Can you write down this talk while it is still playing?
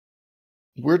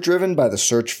We're driven by the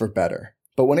search for better.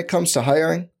 But when it comes to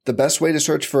hiring, the best way to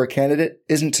search for a candidate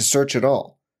isn't to search at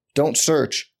all. Don't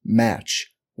search,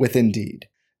 match with Indeed.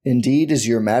 Indeed is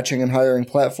your matching and hiring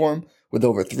platform with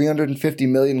over 350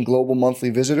 million global monthly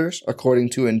visitors,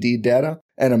 according to Indeed data,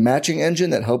 and a matching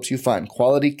engine that helps you find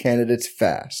quality candidates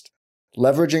fast.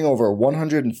 Leveraging over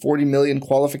 140 million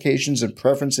qualifications and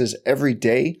preferences every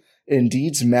day,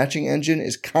 Indeed's matching engine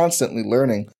is constantly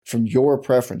learning from your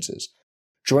preferences.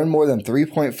 Join more than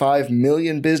 3.5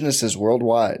 million businesses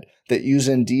worldwide that use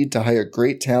Indeed to hire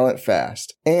great talent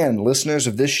fast. And listeners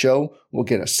of this show will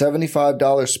get a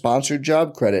 $75 sponsored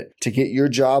job credit to get your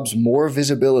jobs more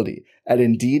visibility at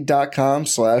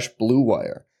Indeed.com/Blue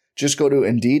Wire. Just go to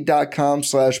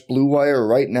Indeed.com/Blue Wire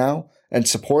right now and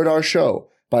support our show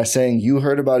by saying you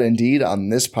heard about Indeed on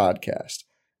this podcast.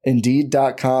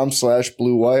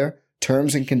 Indeed.com/Blue Wire.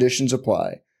 Terms and conditions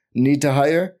apply. Need to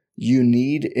hire? You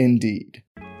need Indeed.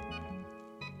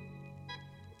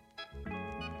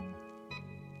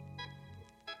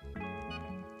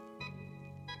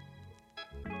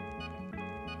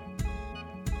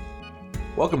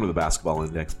 Welcome to the Basketball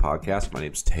Index podcast. My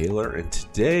name's Taylor, and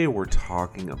today we're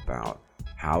talking about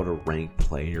how to rank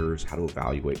players, how to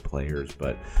evaluate players,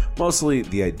 but mostly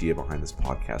the idea behind this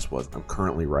podcast was I'm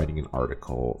currently writing an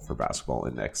article for Basketball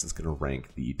Index that's going to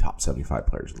rank the top 75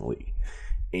 players in the league.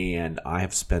 And I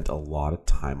have spent a lot of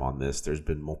time on this. There's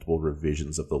been multiple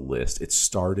revisions of the list. It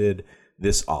started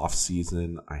this off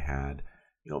season. I had,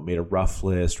 made a rough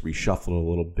list, reshuffled a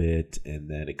little bit, and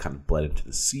then it kind of bled into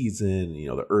the season.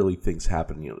 The early things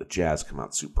happen. The Jazz come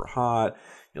out super hot.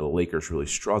 The Lakers really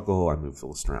struggle. I moved the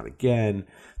list around again.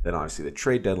 Then obviously the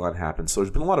trade deadline happened. So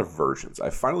there's been a lot of versions. I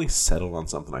finally settled on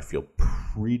something I feel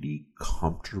pretty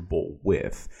comfortable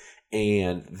with.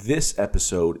 And this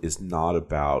episode is not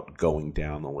about going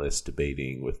down the list,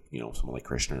 debating with, someone like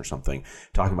Christian or something,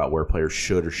 talking about where players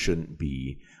should or shouldn't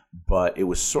be. But it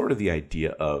was sort of the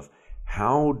idea of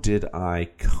how did I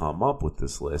come up with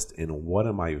this list and what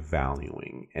am I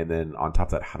valuing? And then on top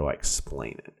of that, how do I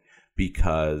explain it?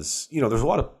 Because, there's a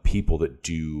lot of people that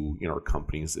do, or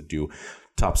companies that do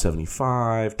top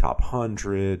 75, top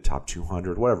 100, top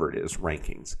 200, whatever it is,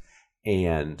 rankings.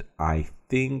 And I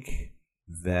think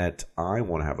that I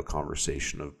want to have a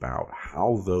conversation about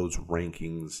how those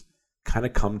rankings kind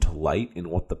of come to light and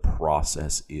what the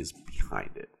process is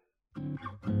behind it.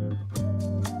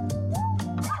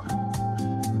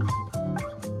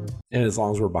 And as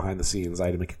long as we're behind the scenes, I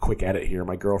had to make a quick edit here.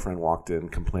 My girlfriend walked in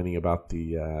complaining about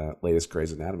the latest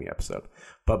Grey's Anatomy episode.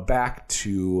 But back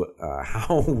to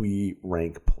how we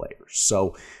rank players.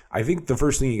 So I think the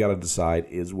first thing you got to decide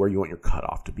is where you want your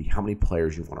cutoff to be, how many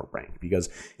players you want to rank. Because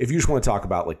if you just want to talk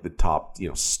about like the top,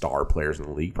 star players in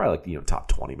the league, probably like, top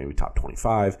 20, maybe top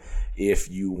 25. If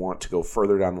you want to go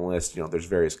further down the list, there's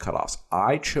various cutoffs.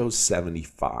 I chose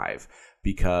 75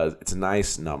 because it's a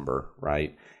nice number,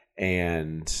 right?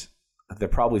 And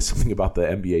there's probably something about the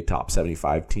NBA top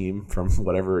 75 team from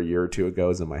whatever a year or two ago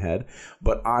is in my head.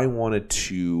 But I wanted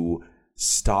to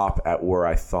stop at where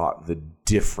I thought the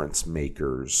difference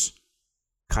makers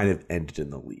kind of ended in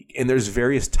the league. And there's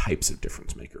various types of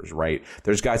difference makers, right?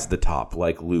 There's guys at the top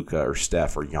like Luka or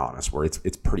Steph or Giannis where it's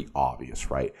pretty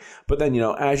obvious, right? But then,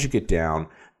 as you get down,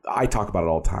 I talk about it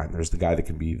all the time. There's the guy that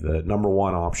can be the number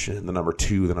one option, the number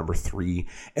two, the number three.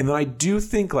 And then I do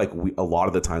think a lot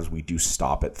of the times we do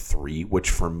stop at 3,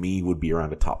 which for me would be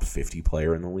around a top 50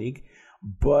 player in the league.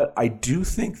 But I do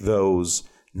think those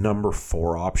number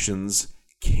 4 options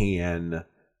can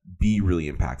be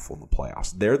really impactful in the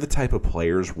playoffs. They're the type of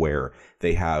players where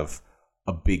they have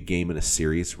a big game in a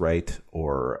series, right?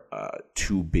 Or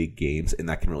 2 big games, and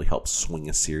that can really help swing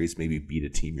a series, maybe beat a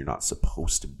team you're not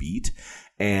supposed to beat.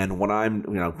 And when I'm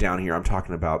down here, I'm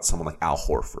talking about someone like Al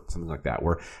Horford, something like that,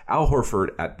 where Al Horford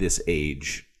at this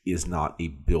age is not a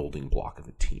building block of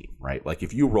a team, right? Like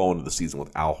if you roll into the season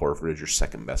with Al Horford as your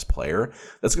second best player,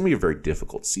 that's going to be a very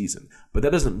difficult season. But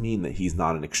that doesn't mean that he's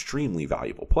not an extremely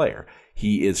valuable player.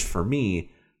 He is, for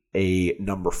me, a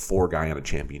number 4 guy on a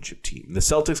championship team. The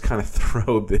Celtics kind of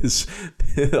throw this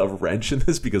a wrench in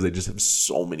this because they just have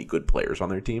so many good players on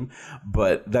their team.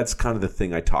 But that's kind of the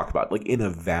thing I talk about. Like in a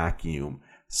vacuum,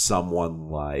 someone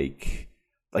like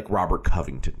Robert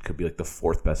Covington could be like the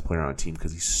 4th best player on a team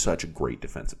because he's such a great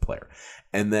defensive player.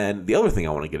 And then the other thing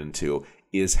I want to get into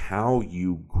is how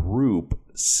you group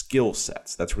skill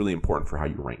sets. That's really important for how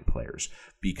you rank players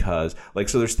because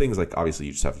so there's things like obviously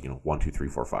you just have 1, 2, 3,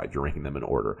 4, 5. You're ranking them in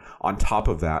order. On top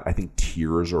of that, I think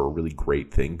tiers are a really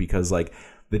great thing because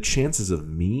the chances of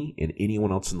me and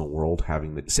anyone else in the world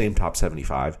having the same top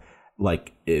 75,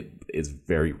 like it is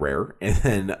very rare. And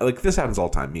then like this happens all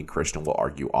the time. Me and Christian will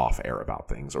argue off air about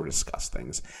things or discuss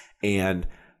things. And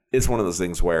it's one of those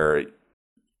things where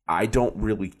I don't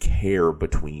really care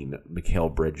between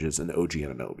Mikal Bridges and OG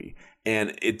Anunoby.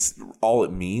 And it's all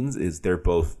it means is they're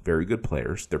both very good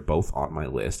players. They're both on my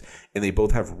list. And they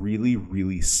both have really,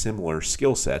 really similar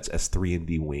skill sets as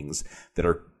 3-and-D wings that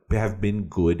have been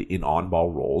good in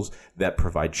on-ball roles that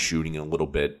provide shooting a little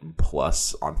bit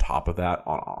plus on top of that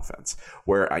on offense.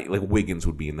 Where like Wiggins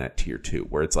would be in that tier 2,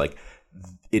 where it's like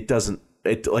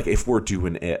like if we're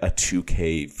doing a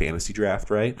 2K fantasy draft,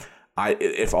 right?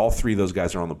 If all three of those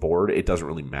guys are on the board, it doesn't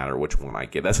really matter which one I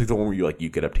get. That's like the one where you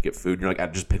get up to get food and you're like, I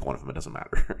just pick one of them. It doesn't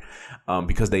matter.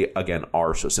 Because they, again,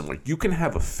 are so similar. You can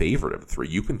have a favorite of the three.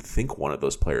 You can think one of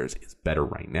those players is better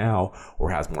right now or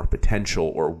has more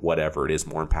potential or whatever it is,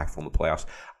 more impactful in the playoffs.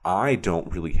 I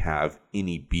don't really have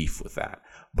any beef with that.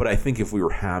 But I think if we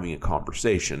were having a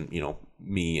conversation,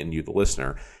 me and you, the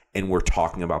listener, and we're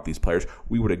talking about these players,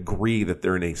 we would agree that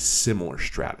they're in a similar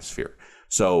stratosphere.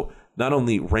 So not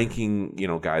only ranking,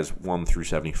 guys 1 through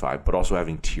 75, but also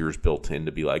having tiers built in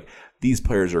to be like, these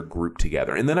players are grouped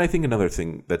together. And then I think another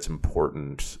thing that's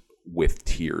important with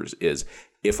tiers is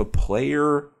if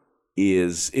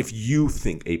you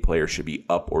think a player should be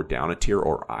up or down a tier,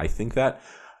 or I think that,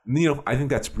 I think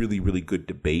that's really, really good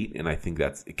debate. And I think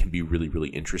it can be really, really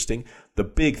interesting. The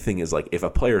big thing is like, if a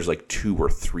player is like 2 or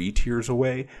 3 tiers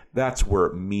away, that's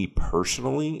where me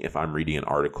personally, if I'm reading an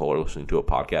article or listening to a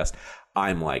podcast,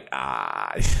 I'm like,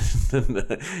 I just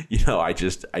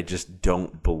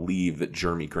don't believe that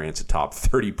Jeremy Grant's a top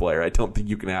 30 player. I don't think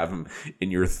you can have him in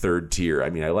your 3rd tier. I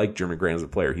mean, I like Jeremy Grant as a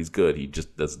player. He's good. He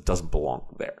just doesn't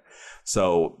belong there.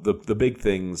 So the big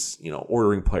things,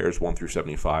 ordering players 1 through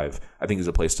 75, I think is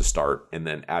a place to start. And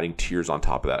then adding tiers on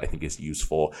top of that, I think is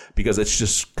useful because it's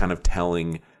just kind of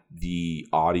telling the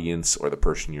audience or the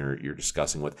person you're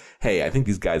discussing with, hey, I think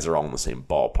these guys are all in the same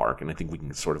ballpark, and I think we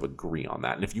can sort of agree on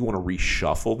that. And if you want to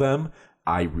reshuffle them,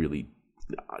 I really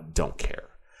don't care.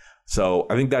 So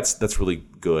I think that's really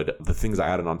good. The things I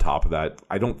added on top of that,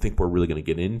 I don't think we're really going to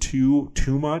get into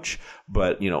too much,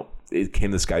 but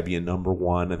can this guy be a number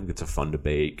 1? I think it's a fun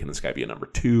debate. Can this guy be a number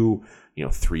 2?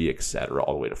 3, etc.,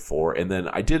 all the way to 4. And then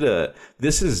I did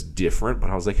this is different, but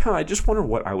I was like, I just wonder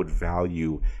what I would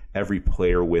value every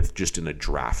player with just in a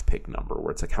draft pick number,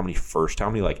 where it's like how many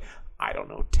 10th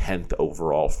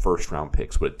overall first round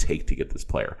picks would it take to get this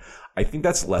player? I think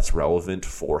that's less relevant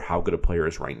for how good a player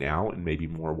is right now and maybe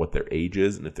more what their age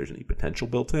is and if there's any potential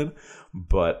built in.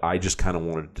 But I just kind of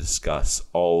wanted to discuss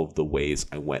all of the ways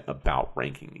I went about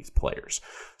ranking these players.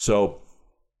 So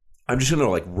I'm just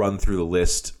going to run through the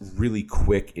list really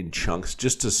quick in chunks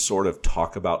just to sort of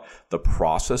talk about the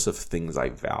process of things I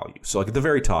value. So at the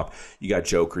very top, you got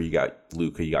Joker, you got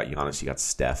Luka, you got Giannis, you got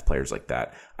Steph, players like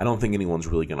that. I don't think anyone's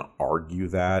really going to argue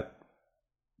that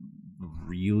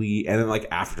really. And then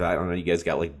after that, I don't know, you guys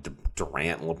got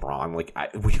Durant,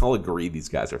 LeBron. We all agree these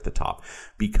guys are at the top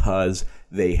because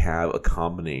they have a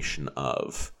combination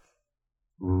of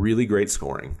really great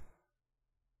scoring,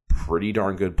 pretty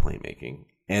darn good playmaking,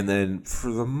 and then,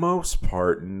 for the most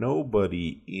part,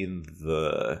 nobody in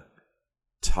the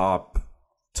top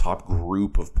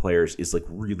group of players is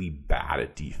really bad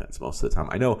at defense most of the time.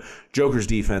 I know Joker's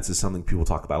defense is something people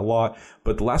talk about a lot,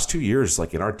 but the last 2 years,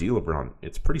 in our D LeBron,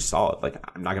 it's pretty solid.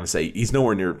 I'm not going to say he's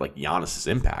nowhere near Giannis's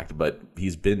impact, but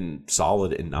he's been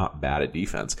solid and not bad at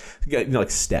defense. You got,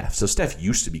 Steph. So Steph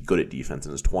used to be good at defense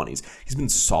in his 20s. He's been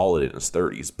solid in his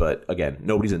 30s, but again,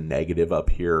 nobody's a negative up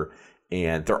here.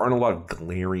 And there aren't a lot of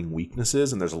glaring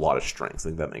weaknesses, and there's a lot of strengths. I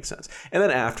think that makes sense. And then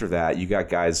after that, you got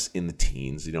guys in the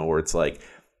teens, where it's how do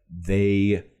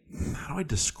I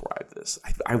describe this?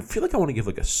 I feel like I want to give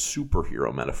a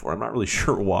superhero metaphor. I'm not really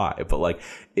sure why, but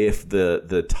if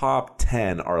the top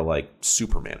 10 are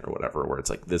Superman or whatever, where it's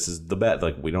this is the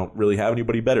bet, we don't really have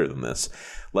anybody better than this.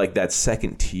 That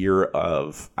second tier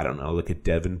of, I don't know, a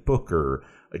Devin Booker,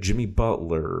 a Jimmy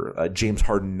Butler, a James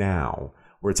Harden now,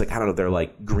 where it's I don't know, they're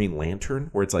Green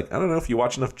Lantern, where it's I don't know, if you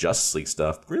watch enough Justice League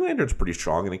stuff, Green Lantern's pretty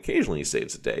strong and occasionally he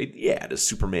saves the day. Yeah, does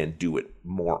Superman do it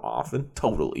more often?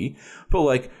 Totally.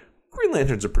 But Green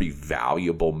Lantern's a pretty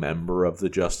valuable member of the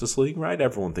Justice League, right?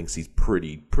 Everyone thinks he's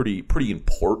pretty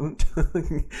important.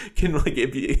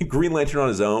 If Green Lantern on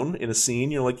his own in a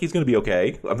scene, you're he's going to be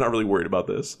okay. I'm not really worried about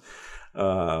this.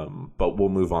 But we'll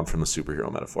move on from the superhero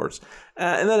metaphors.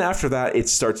 And then after that, it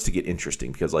starts to get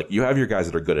interesting because you have your guys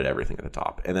that are good at everything at the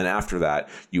top. And then after that,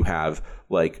 you have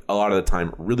a lot of the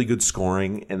time really good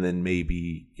scoring and then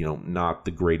maybe, not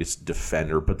the greatest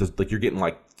defender, but you're getting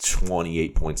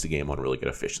 28 points a game on really good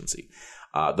efficiency.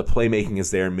 The playmaking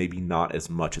is there, maybe not as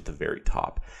much at the very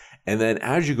top. And then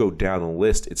as you go down the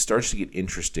list, it starts to get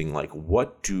interesting. Like,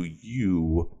 what do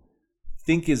you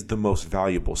think is the most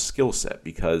valuable skill set?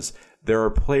 Because there are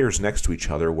players next to each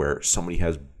other where somebody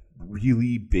has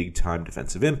really big time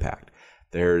defensive impact.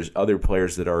 There's other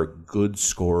players that are good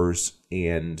scorers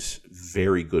and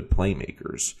very good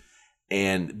playmakers.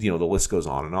 And, the list goes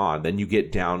on and on. Then you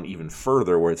get down even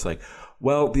further where it's like,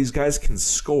 well, these guys can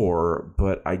score,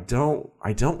 but I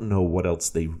don't know what else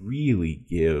they really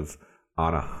give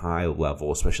on a high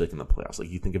level, especially like in the playoffs. Like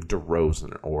you think of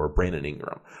DeRozan or Brandon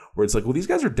Ingram, where it's like, well, these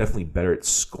guys are definitely better at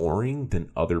scoring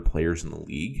than other players in the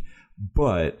league,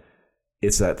 but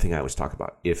it's that thing I always talk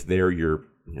about. If they're your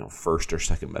first or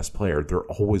second best player, they're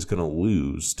always going to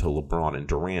lose to LeBron and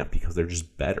Durant because they're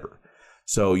just better.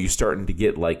 So you're starting to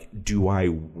get like, do I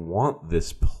want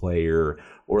this player,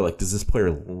 or like, does this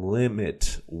player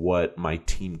limit what my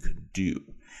team could do?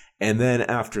 And then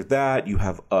after that, you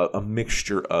have a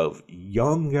mixture of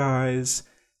young guys,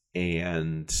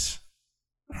 and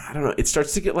I don't know, it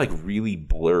starts to get like really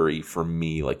blurry for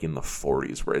me, like in the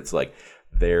 40s, where it's like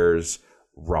there's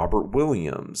Robert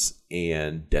Williams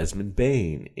and Desmond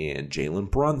Bane and Jalen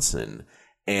Brunson,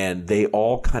 and they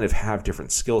all kind of have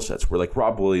different skill sets, where like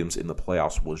Rob Williams in the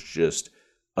playoffs was just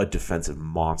a defensive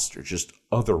monster, just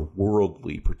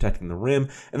otherworldly, protecting the rim.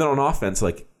 And then on offense,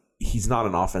 like, he's not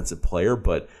an offensive player,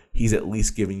 but he's at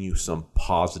least giving you some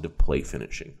positive play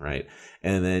finishing, right?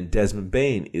 And then Desmond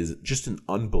Bane is just an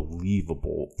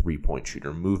unbelievable three-point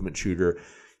shooter, movement shooter,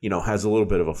 has a little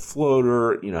bit of a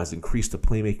floater, has increased the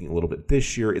playmaking a little bit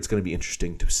this year. It's going to be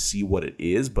interesting to see what it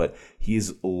is, but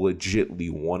he's legitimately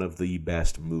one of the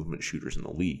best movement shooters in the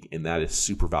league. And that is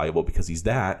super valuable because he's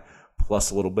that,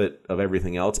 plus a little bit of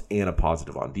everything else and a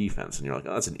positive on defense. And you're like,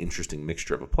 oh, that's an interesting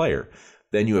mixture of a player.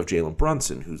 Then you have Jalen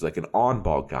Brunson, who's like an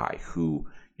on-ball guy who,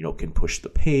 can push the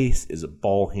pace, is a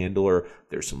ball handler.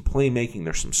 There's some playmaking,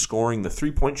 there's some scoring. The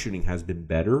three-point shooting has been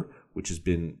better, which has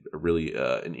been really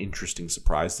an interesting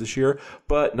surprise this year,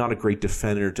 but not a great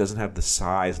defender, doesn't have the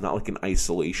size, not like an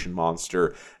isolation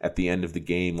monster at the end of the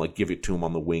game, like give it to him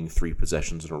on the wing 3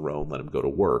 possessions in a row and let him go to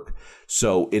work.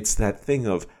 So it's that thing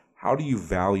of, how do you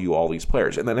value all these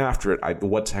players? And then after it,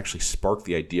 what's actually sparked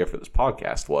the idea for this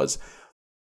podcast was,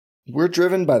 we're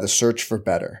driven by the search for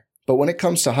better. But when it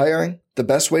comes to hiring, the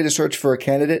best way to search for a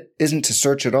candidate isn't to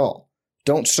search at all.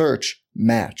 Don't search,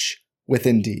 match with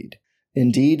Indeed.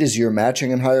 Indeed is your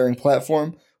matching and hiring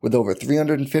platform with over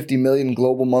 350 million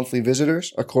global monthly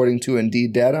visitors, according to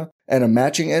Indeed data, and a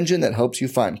matching engine that helps you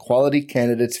find quality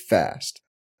candidates fast.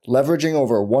 Leveraging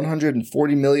over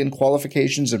 140 million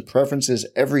qualifications and preferences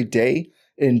every day,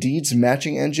 Indeed's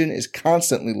matching engine is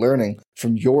constantly learning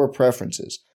from your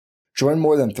preferences. Join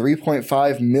more than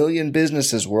 3.5 million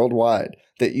businesses worldwide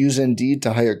that use Indeed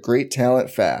to hire great talent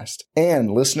fast.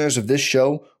 And listeners of this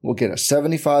show will get a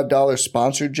 $75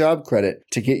 sponsored job credit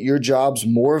to get your jobs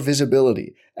more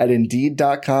visibility at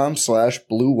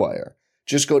Indeed.com/Blue Wire.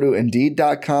 Just go to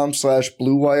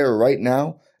Indeed.com/Blue Wire right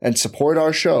now and support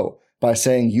our show by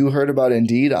saying you heard about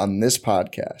Indeed on this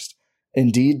podcast.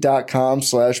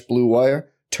 Indeed.com/Blue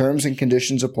Wire. Terms and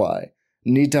conditions apply.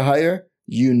 Need to hire?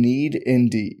 You need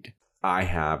Indeed. I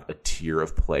have a tier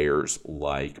of players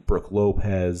like Brook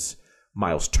Lopez,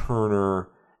 Miles Turner,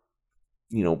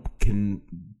 can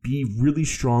be really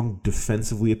strong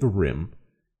defensively at the rim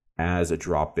as a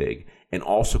drop big, and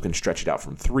also can stretch it out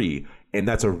from 3. And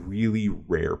that's a really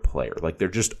rare player. Like, there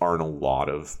just aren't a lot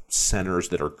of centers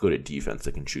that are good at defense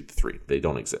that can shoot the 3. They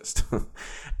don't exist.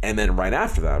 And then right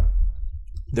after that,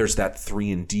 there's that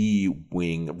 3-and-D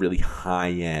wing, really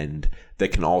high end,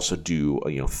 that can also do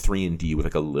 3-and-D with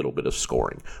like a little bit of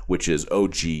scoring, which is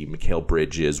OG, Mikal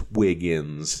Bridges,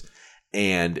 Wiggins.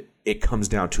 And it comes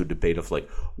down to a debate of like,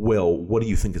 well, what do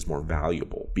you think is more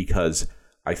valuable? Because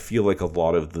I feel like a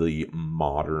lot of the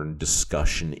modern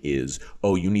discussion is,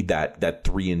 oh, you need that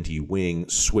 3-and-D wing,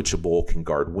 switchable, can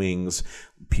guard wings.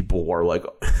 People are like,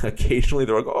 occasionally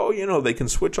they're like, oh, they can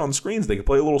switch on screens. They can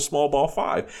play a little small ball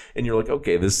 5. And you're like,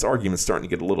 okay, this argument's starting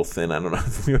to get a little thin. I don't know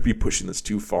if we might be pushing this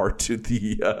too far to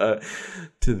the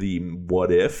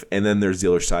what if. And then there's the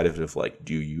other side of it of like,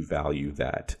 do you value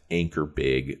that anchor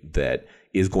big that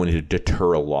is going to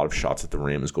deter a lot of shots at the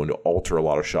rim, is going to alter a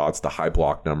lot of shots. The high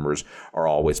block numbers are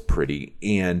always pretty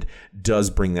and does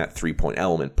bring that 3-point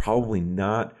element. Probably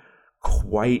not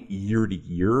quite year to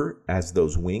year as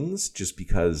those wings, just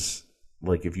because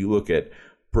like if you look at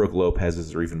Brook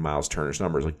Lopez's or even Miles Turner's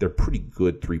numbers, like they're pretty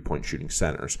good 3-point shooting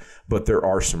centers, but there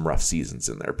are some rough seasons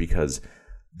in there because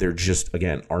there just,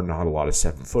 again, are not a lot of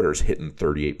 7-footers hitting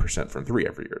 38% from 3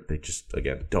 every year. They just,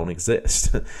 again, don't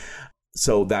exist.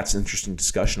 So that's an interesting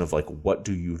discussion of like, what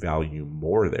do you value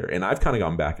more there? And I've kind of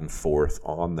gone back and forth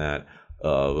on that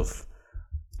of,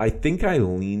 I think I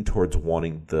lean towards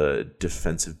wanting the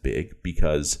defensive big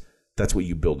because that's what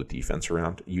you build a defense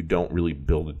around. You don't really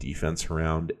build a defense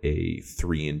around a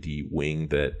 3-and-D wing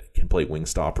that can play wing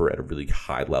stopper at a really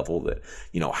high level that,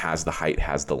 has the height,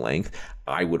 has the length.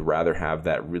 I would rather have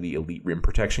that really elite rim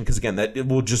protection because, again, it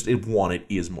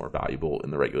is more valuable in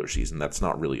the regular season. That's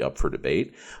not really up for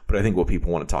debate. But I think what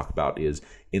people want to talk about is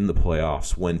in the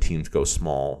playoffs, when teams go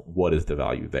small, what is the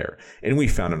value there? And we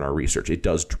found in our research it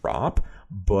does drop,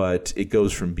 but it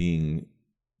goes from being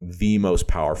the most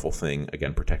powerful thing,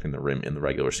 again, protecting the rim in the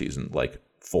regular season, like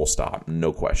full stop,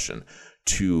 no question,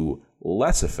 to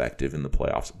less effective in the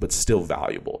playoffs, but still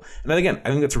valuable. And again, I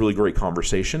think that's a really great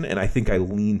conversation, and I think I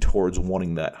lean towards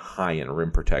wanting that high-end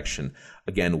rim protection,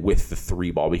 again, with the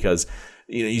 3-ball, because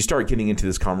you start getting into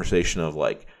this conversation of,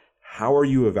 like, how are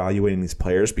you evaluating these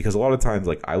players? Because a lot of times,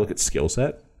 like, I look at skill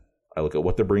set, I look at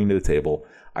what they're bringing to the table,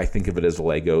 I think of it as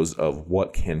Legos of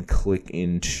what can click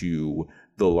into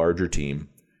the larger team,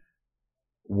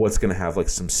 what's going to have like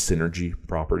some synergy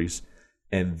properties.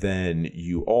 And then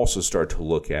you also start to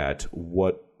look at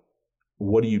what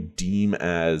do you deem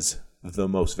as the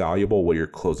most valuable, what your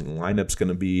closing lineup's going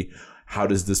to be. How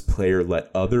does this player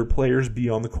let other players be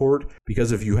on the court?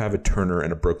 Because if you have a Turner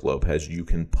and a Brook Lopez, you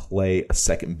can play a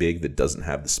second big that doesn't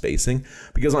have the spacing.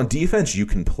 Because on defense, you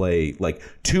can play like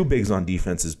 2 bigs on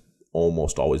defense is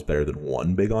almost always better than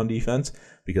 1 big on defense.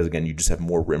 Because again, you just have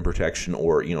more rim protection,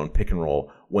 or in pick and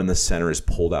roll when the center is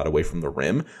pulled out away from the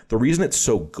rim. The reason it's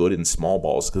so good in small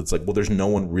balls is because it's like, well, there's no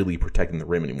one really protecting the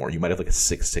rim anymore. You might have like a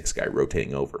 6'6" guy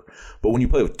rotating over. But when you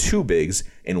play with 2 bigs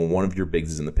and one of your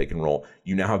bigs is in the pick and roll,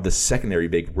 you now have the secondary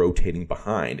big rotating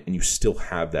behind, and you still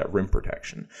have that rim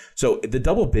protection. So the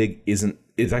double big is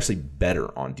actually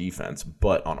better on defense,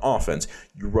 but on offense,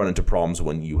 you run into problems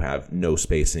when you have no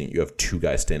spacing. You have 2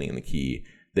 guys standing in the key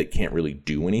that can't really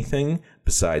do anything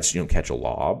besides, catch a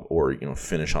lob or,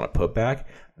 finish on a putback.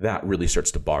 That really starts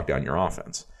to bog down your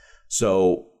offense.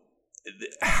 So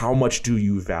how much do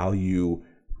you value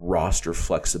roster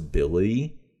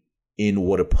flexibility in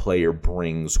what a player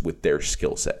brings with their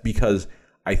skill set? Because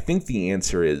I think the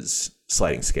answer is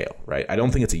sliding scale, right? I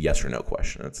don't think it's a yes or no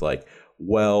question. It's like,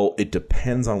 well, it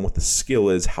depends on what the skill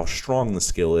is, how strong the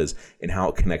skill is, and how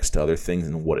it connects to other things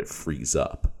and what it frees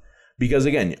up. Because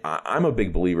again, I'm a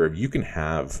big believer of you can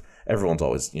have, everyone's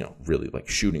always, really like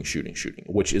shooting,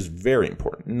 which is very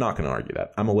important. I'm not going to argue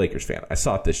that. I'm a Lakers fan. I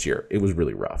saw it this year. It was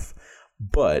really rough.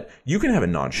 But you can have a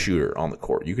non-shooter on the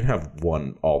court. You can have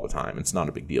one all the time. It's not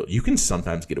a big deal. You can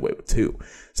sometimes get away with 2.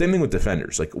 Same thing with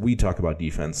defenders. Like we talk about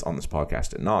defense on this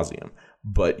podcast ad nauseum,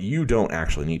 but you don't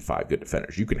actually need 5 good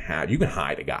defenders. You can hide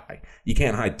a guy. You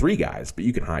can't hide 3 guys, but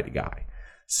you can hide a guy.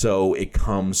 So it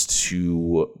comes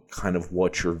to kind of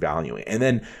what you're valuing. And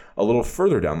then a little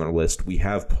further down the list, we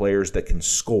have players that can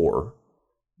score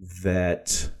that.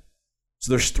 So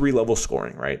there's 3 level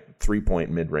scoring, right?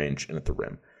 3-point, mid-range, and at the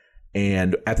rim.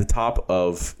 And at the top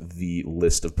of the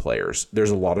list of players,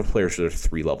 there's a lot of players that are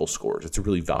 3 level scorers. It's a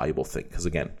really valuable thing because,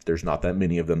 again, there's not that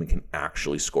many of them that can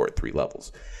actually score at 3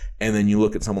 levels. And then you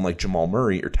look at someone like Jamal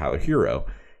Murray or Tyler Hero,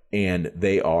 and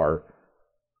they are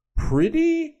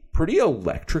pretty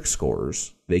electric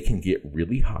scorers. They can get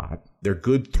really hot. They're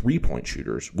good 3-point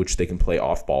shooters, which they can play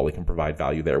off ball. They can provide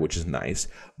value there, which is nice.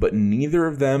 But neither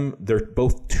of them, they're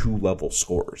both 2-level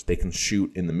scorers. They can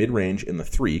shoot in the mid-range in the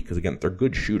 3, because again, they're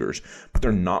good shooters, but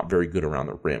they're not very good around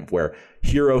the rim. Where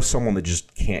Hero's someone that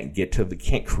just can't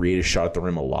create a shot at the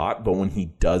rim a lot, but when he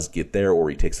does get there or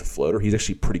he takes a floater, he's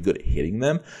actually pretty good at hitting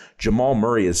them. Jamal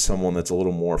Murray is someone that's a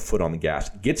little more foot on the gas,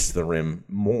 gets to the rim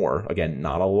more, again,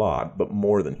 not a lot, but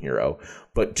more than Hero,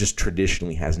 but just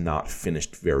traditionally has not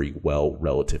finished very well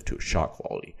relative to his shot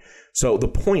quality. So the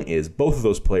point is, both of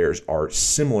those players are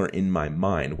similar in my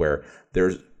mind, where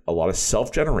there's a lot of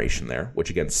self-generation there, which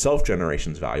again,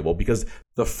 self-generation is valuable because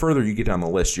the further you get down the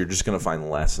list, you're just going to find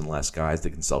less and less guys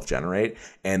that can self-generate,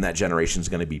 and that generation is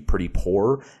going to be pretty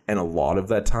poor. And a lot of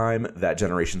that time, that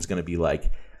generation is going to be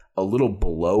like a little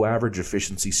below average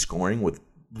efficiency scoring with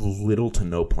little to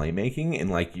no playmaking.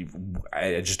 And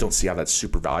I just don't see how that's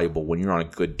super valuable when you're on a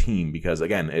good team, because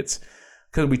again, it's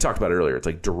because we talked about it earlier. It's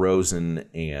like DeRozan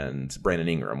and Brandon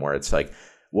Ingram, where it's like,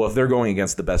 well, if they're going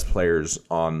against the best players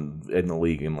in the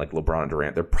league, and like LeBron and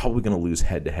Durant, they're probably going to lose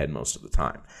head-to-head most of the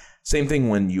time. Same thing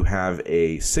when you have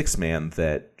a 6-man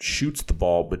that shoots the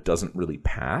ball but doesn't really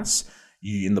pass.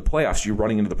 In the playoffs, you're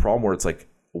running into the problem where it's like,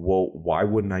 well, why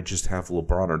wouldn't I just have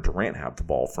LeBron or Durant have the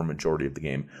ball for a majority of the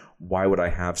game? Why would I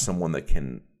have someone that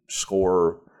can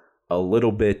score a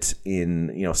little bit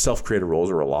in, self-created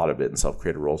roles, or a lot of it in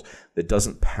self-created roles, that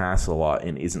doesn't pass a lot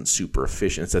and isn't super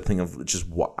efficient. It's that thing of just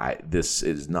why this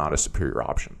is not a superior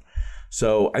option.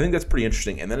 So I think that's pretty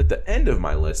interesting. And then at the end of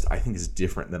my list, I think is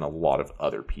different than a lot of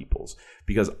other people's,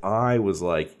 because I was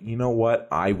like, you know what?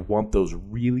 I want those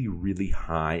really, really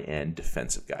high-end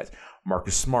defensive guys.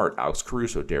 Marcus Smart, Alex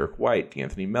Caruso, Derek White,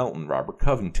 D'Anthony Melton, Robert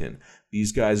Covington.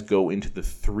 These guys go into the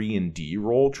 3-and-D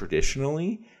role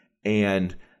traditionally,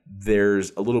 and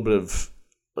there's a little bit of,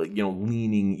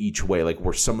 leaning each way, like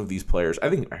where some of these players, I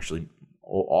think actually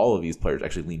all of these players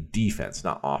actually lean defense,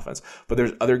 not offense. But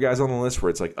there's other guys on the list where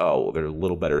it's like, oh, they're a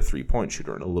little better 3-point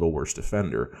shooter and a little worse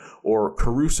defender. Or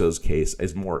Caruso's case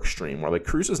is more extreme, where like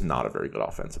Caruso's not a very good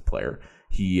offensive player.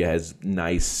 He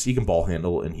can ball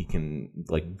handle, and he can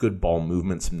good ball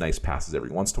movement, some nice passes every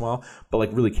once in a while,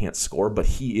 but really can't score. But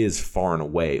he is far and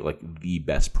away the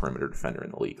best perimeter defender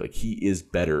in the league. He is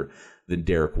better than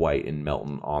Derek White and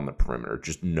Melton on the perimeter,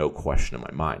 just no question in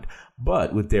my mind.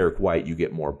 But with Derek White, you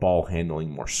get more ball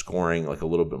handling, more scoring, a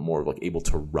little bit more able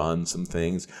to run some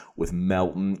things. With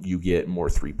Melton, you get more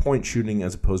 3-point shooting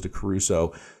as opposed to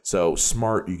Caruso. So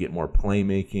Smart, you get more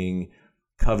playmaking.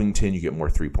 Covington, you get more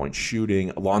 3-point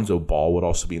shooting. Alonzo Ball would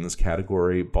also be in this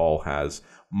category. Ball has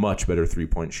much better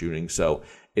 3-point shooting. So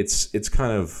it's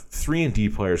kind of 3-and-D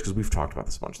players, because we've talked about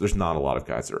this a bunch. There's not a lot of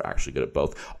guys that are actually good at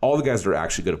both. All the guys that are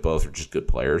actually good at both are just good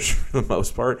players for the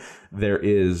most part. There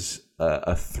is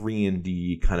a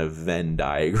 3-and-D kind of Venn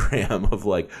diagram of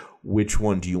which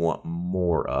one do you want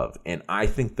more of? And I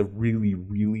think the really,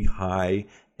 really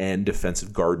high-end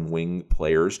defensive guard and wing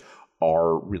players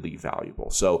are really valuable.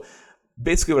 So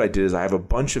basically what I did is I have a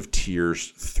bunch of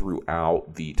tiers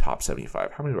throughout the top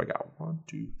 75. How many do I got? 1,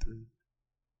 2, 3.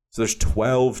 So there's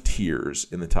 12 tiers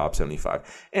in the top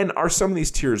 75. And are some of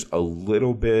these tiers a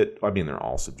little bit, they're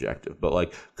all subjective,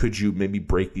 but could you maybe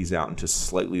break these out into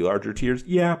slightly larger tiers?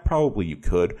 Yeah, probably you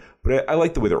could. But I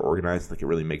like the way they're organized. It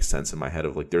really makes sense in my head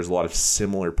of there's a lot of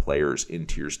similar players in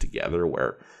tiers together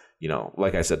where,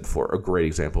 like I said before, a great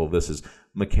example of this is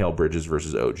Mikal Bridges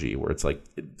versus OG, where it's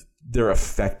they're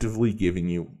effectively giving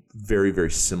you very, very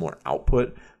similar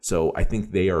output. So I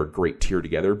think they are a great tier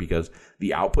together because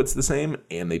the output's the same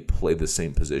and they play the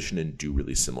same position and do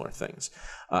really similar things.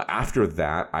 After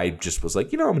that, I just was I'm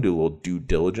going to do a little due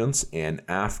diligence. And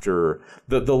after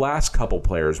the last couple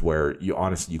players where you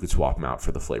could swap them out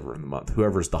for the flavor of the month.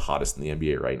 Whoever's the hottest in the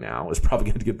NBA right now is probably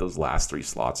going to get those last 3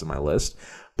 slots in my list.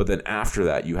 But then after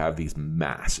that, you have these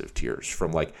massive tiers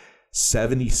from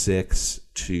 76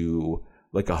 to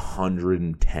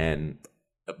 110,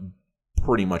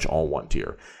 pretty much all one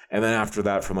tier. And then after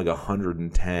that, from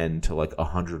 110 to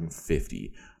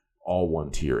 150, all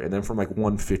one tier. And then from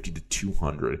 150 to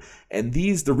 200. And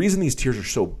the reason these tiers are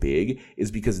so big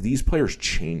is because these players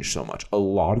change so much. A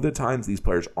lot of the times these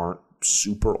players aren't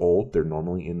super old. They're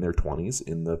normally in their 20s,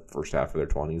 in the first half of their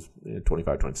 20s,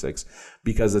 25, 26,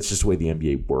 because that's just the way the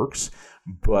NBA works.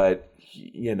 But,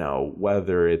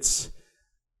 whether it's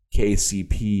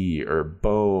KCP or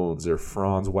Bones or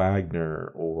Franz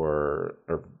Wagner or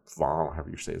Vaughn, however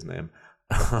you say his name,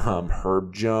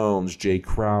 Herb Jones, Jay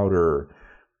Crowder,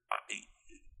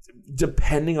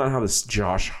 depending on how this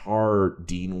Josh Hart,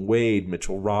 Dean Wade,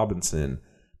 Mitchell Robinson,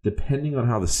 depending on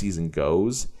how the season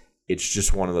goes, it's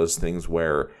just one of those things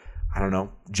where, I don't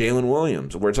know, Jalen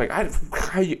Williams, where it's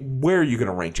where are you going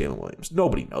to rank Jalen Williams?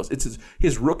 Nobody knows. It's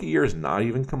his rookie year is not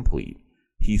even complete.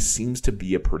 He seems to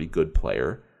be a pretty good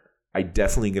player. I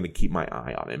definitely going to keep my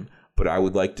eye on him, but I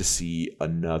would like to see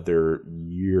another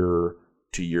year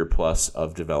to year plus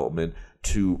of development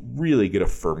to really get a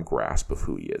firm grasp of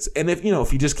who he is. And if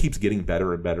he just keeps getting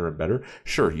better and better and better,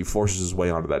 sure, he forces his way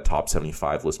onto that top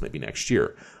 75 list maybe next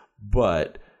year.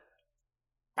 But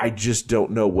I just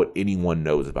don't know what anyone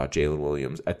knows about Jalen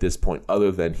Williams at this point,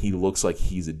 other than he looks like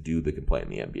he's a dude that can play in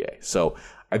the NBA. So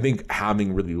I think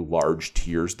having really large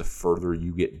tiers the further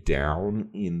you get down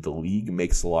in the league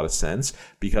makes a lot of sense,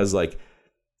 because I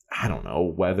don't know,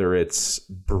 whether it's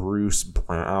Bruce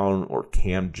Brown or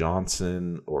Cam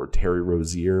Johnson or Terry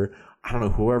Rozier, I don't know,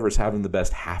 whoever's having the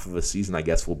best half of a season, I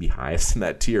guess, will be highest in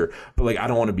that tier. But I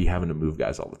don't want to be having to move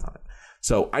guys all the time.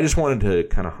 So I just wanted to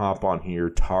kind of hop on here,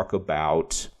 talk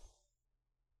about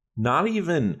I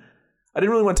didn't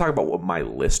really want to talk about what my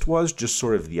list was, just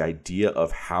sort of the idea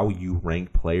of how you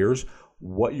rank players,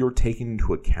 what you're taking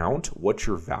into account, what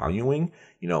you're valuing.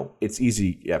 It's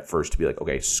easy at first to be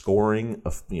okay, scoring,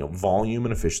 volume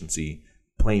and efficiency,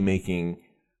 playmaking,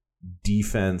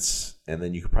 defense, and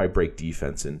then you could probably break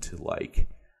defense into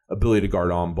ability to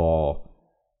guard on ball,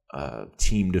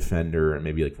 team defender, and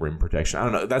maybe rim protection. I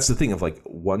don't know. That's the thing of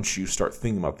once you start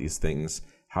thinking about these things,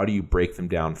 how do you break them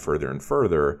down further and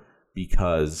further?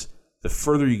 Because the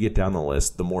further you get down the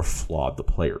list, the more flawed the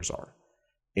players are.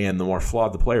 And the more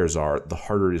flawed the players are, the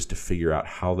harder it is to figure out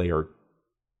how they are,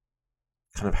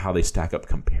 kind of how they stack up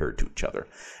compared to each other.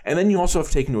 And then you also have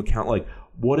to take into account, like,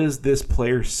 what is this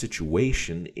player's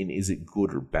situation and is it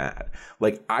good or bad?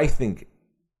 Like, I think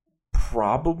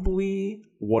probably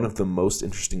one of the most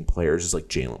interesting players is like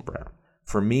Jaylen Brown.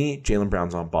 For me, Jaylen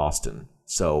Brown's on Boston,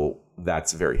 so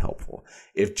that's very helpful.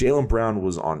 If Jaylen Brown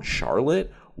was on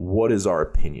Charlotte, what is our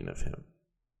opinion of him?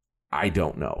 I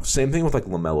don't know. Same thing with like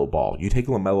LaMelo Ball. You take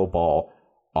LaMelo Ball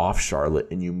off Charlotte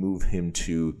and you move him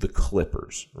to the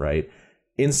Clippers, right?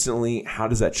 Instantly, how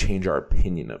does that change our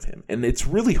opinion of him? And it's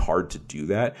really hard to do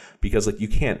that because like you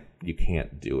can't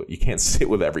do it. You can't sit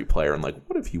with every player and like,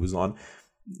 what if he was on,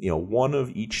 one of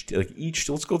each,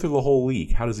 let's go through the whole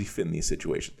league. How does he fit in these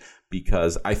situations?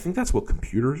 Because I think that's what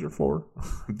computers are for.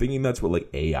 I'm thinking that's what like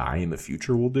AI in the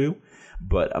future will do,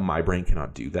 but my brain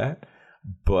cannot do that.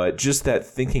 But just that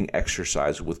thinking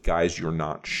exercise with guys you're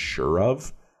not sure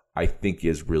of, I think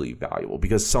is really valuable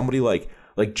because somebody like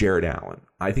Jared Allen,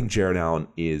 I think Jared Allen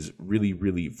is really,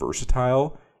 really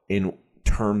versatile in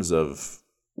terms of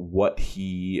what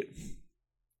he.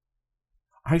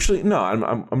 Actually, no,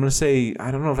 I'm going to say,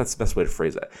 I don't know if that's the best way to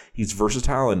phrase that. He's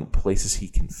versatile in places he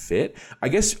can fit. I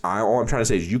guess all I'm trying to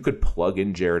say is you could plug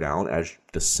in Jared Allen as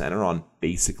the center on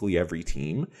basically every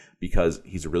team because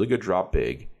he's a really good drop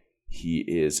big. He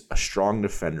is a strong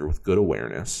defender with good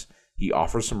awareness. He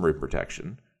offers some rim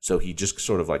protection. So he just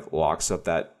sort of like locks up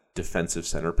that defensive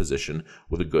center position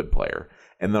with a good player.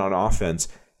 And then on offense,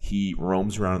 he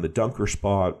roams around in the dunker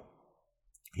spot.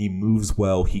 He moves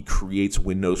well. He creates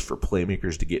windows for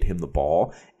playmakers to get him the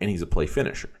ball, and he's a play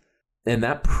finisher. And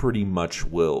that pretty much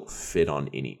will fit on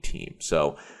any team.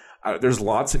 So there's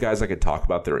lots of guys I could talk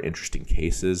about that are interesting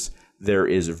cases. There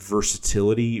is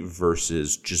versatility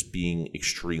versus just being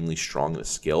extremely strong in a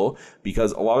skill,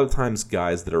 because a lot of times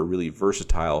guys that are really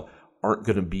versatile aren't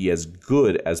going to be as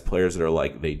good as players that are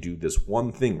like, they do this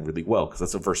one thing really well, because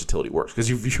that's how versatility works. Because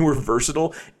if you were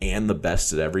versatile and the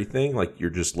best at everything, like you're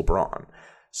just LeBron.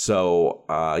 So,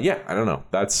 I don't know.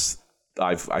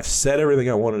 I've said everything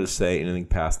I wanted to say. Anything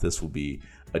past this will be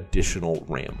additional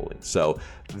rambling. So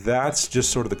that's just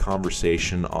sort of the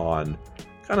conversation on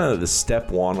kind of the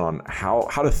step one on how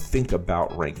to think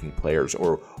about ranking players,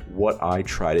 or what I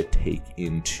try to take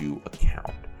into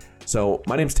account. So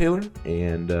my name's Taylor,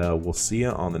 and we'll see you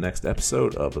on the next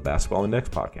episode of the Basketball Index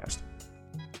podcast.